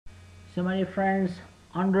So my friends,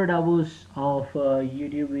 100 hours of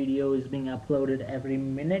YouTube video is being uploaded every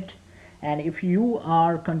minute, and if you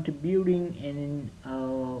are contributing in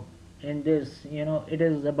this, it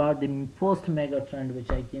is about the first mega trend which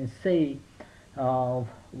I can say,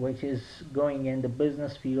 which is going in the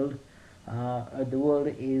business field. The world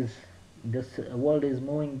is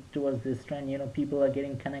moving towards this trend. People are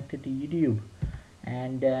getting connected to YouTube,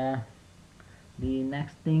 and the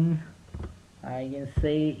next thing I can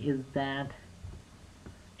say is that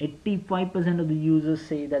 85% of the users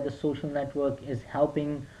say that the social network is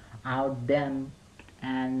helping out them,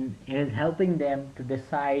 and it is helping them to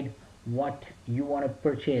decide what you want to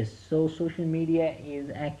purchase. So social media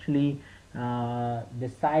is actually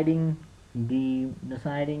deciding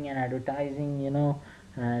and advertising,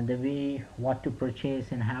 the way what to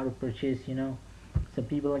purchase and how to purchase. So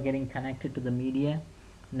people are getting connected to the media.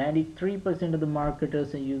 93% of the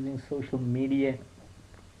marketers are using social media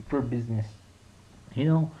for business.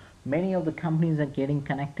 Many of the companies are getting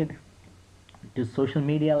connected to social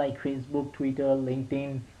media like Facebook, Twitter,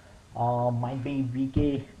 LinkedIn, might be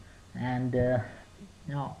VK, and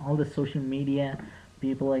all the social media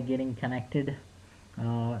people are getting connected.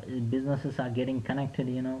 Businesses are getting connected,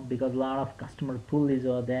 because a lot of customer pull is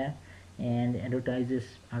out there, and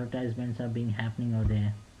advertisements are being happening out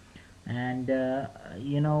there. And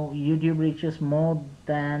YouTube reaches more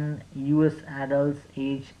than US adults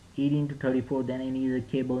age 18 to 34 than any other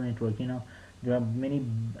cable network. There are many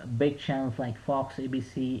big channels like Fox,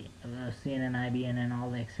 ABC, CNN, IBN, and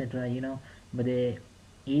all, etc. But the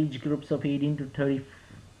age groups of 18 to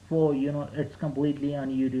 34, it's completely on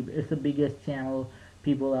YouTube. It's the biggest channel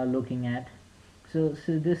people are looking at. So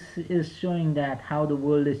this is showing that how the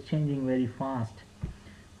world is changing very fast.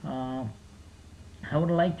 uh, I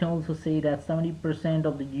would like to also say that 70%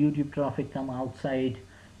 of the YouTube traffic come outside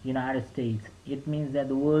United States. It means that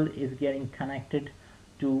the world is getting connected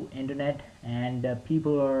to internet, and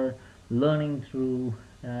people are learning through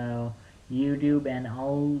YouTube and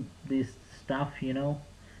all this stuff.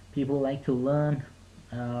 People like to learn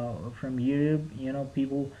from YouTube.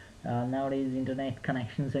 People nowadays internet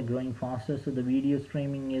connections are growing faster, so the video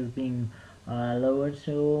streaming is being lowered.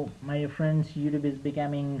 So my friends, YouTube is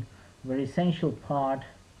becoming very essential part,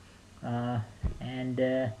 and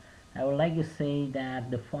I would like to say that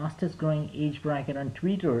the fastest growing age bracket on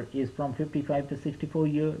Twitter is from 55 to 64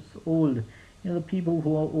 years old. The people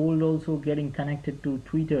who are old also getting connected to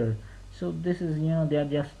Twitter. So this is, they are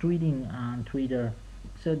just tweeting on Twitter.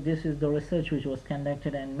 So this is the research which was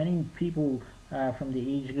conducted, and many people from the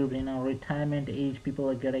age group, retirement age people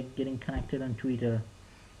are getting connected on Twitter.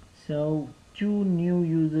 So two new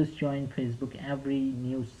users join Facebook every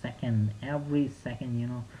second,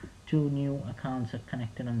 two new accounts are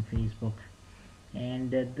connected on Facebook.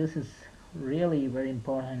 And this is really very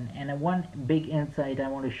important. And one big insight I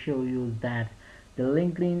want to show you is that the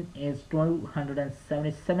LinkedIn is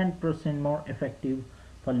 277% more effective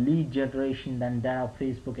for lead generation than that of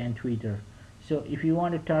Facebook and Twitter. So if you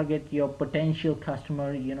want to target your potential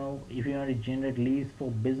customer, if you want to generate leads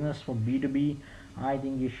for business, for B2B, I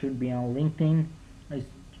think you should be on LinkedIn.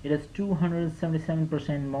 It is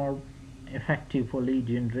 277% more effective for lead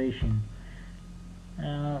generation.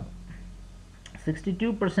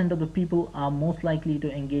 62% of the people are most likely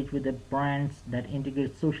to engage with the brands that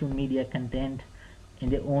integrate social media content in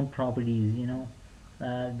their own properties.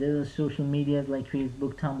 There are social medias like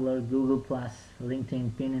Facebook, Tumblr, Google Plus,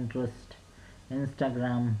 LinkedIn, Pinterest,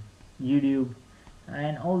 Instagram, YouTube,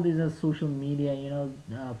 and all these are social media.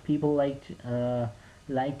 People like to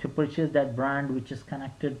purchase that brand which is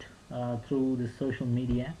connected through the social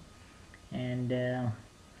media. And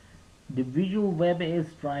the visual web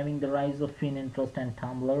is driving the rise of Pinterest and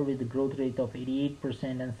Tumblr with a growth rate of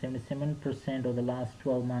 88% and 77% over the last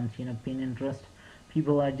 12 months. Pinterest,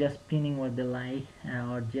 people are just pinning what they like,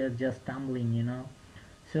 or just tumbling.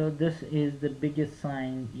 So this is the biggest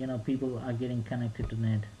sign, people are getting connected to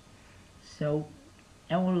net. So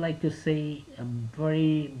I would like to say a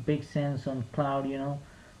very big sense on cloud.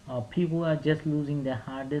 People are just losing their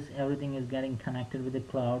hard disk. Everything is getting connected with the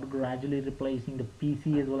cloud, gradually replacing the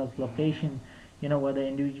PC as well as location, where the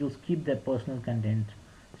individuals keep their personal content.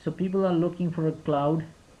 So people are looking for a cloud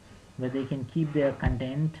where they can keep their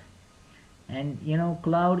content. And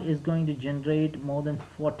cloud is going to generate more than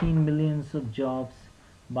 14 millions of jobs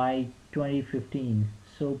by 2015.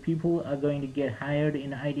 So people are going to get hired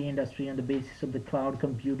in IT industry on the basis of the cloud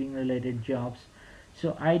computing related jobs.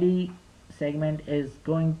 So IT segment is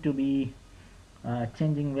going to be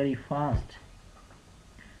changing very fast.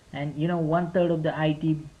 And 1/3 of the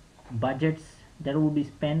IT budgets that will be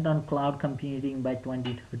spent on cloud computing by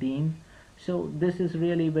 2013. So this is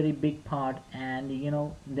really very big part, and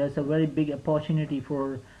there's a very big opportunity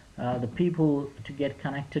for the people to get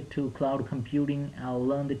connected to cloud computing,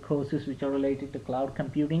 learn the courses which are related to cloud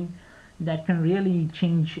computing, that can really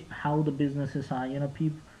change how the businesses are.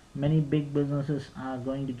 People, many big businesses are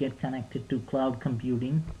going to get connected to cloud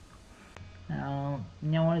computing. I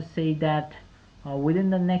want to say that within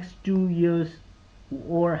the next 2 years,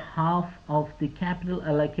 over half of the capital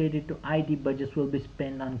allocated to IT budgets will be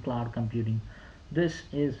spent on cloud computing. This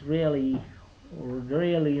is really,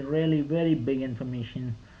 really, really very big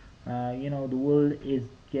information. The world is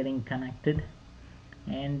getting connected,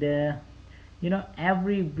 and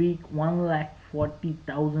every week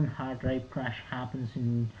 140,000 hard drive crash happens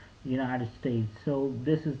in United States. So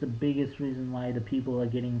this is the biggest reason why the people are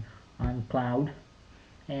getting on cloud.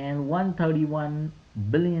 And $131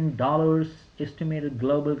 billion estimated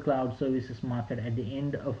global cloud services market at the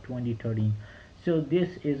end of 2013. So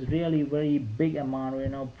this is really very big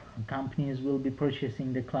amount. Companies will be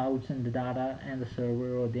purchasing the clouds and the data and the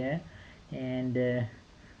server over there, and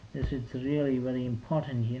this is really very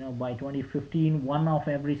important. By 2015, one of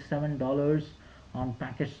every $7 on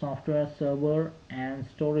packaged software, server and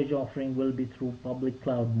storage offering will be through public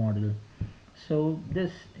cloud model. So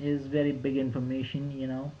this is very big information,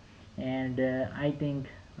 and I think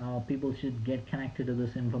people should get connected to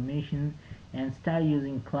this information and start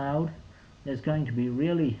using cloud. That's going to be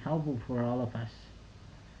really helpful for all of us.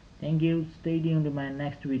 Thank you. Stay tuned to my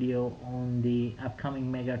next video on the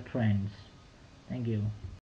upcoming mega trends. Thank you.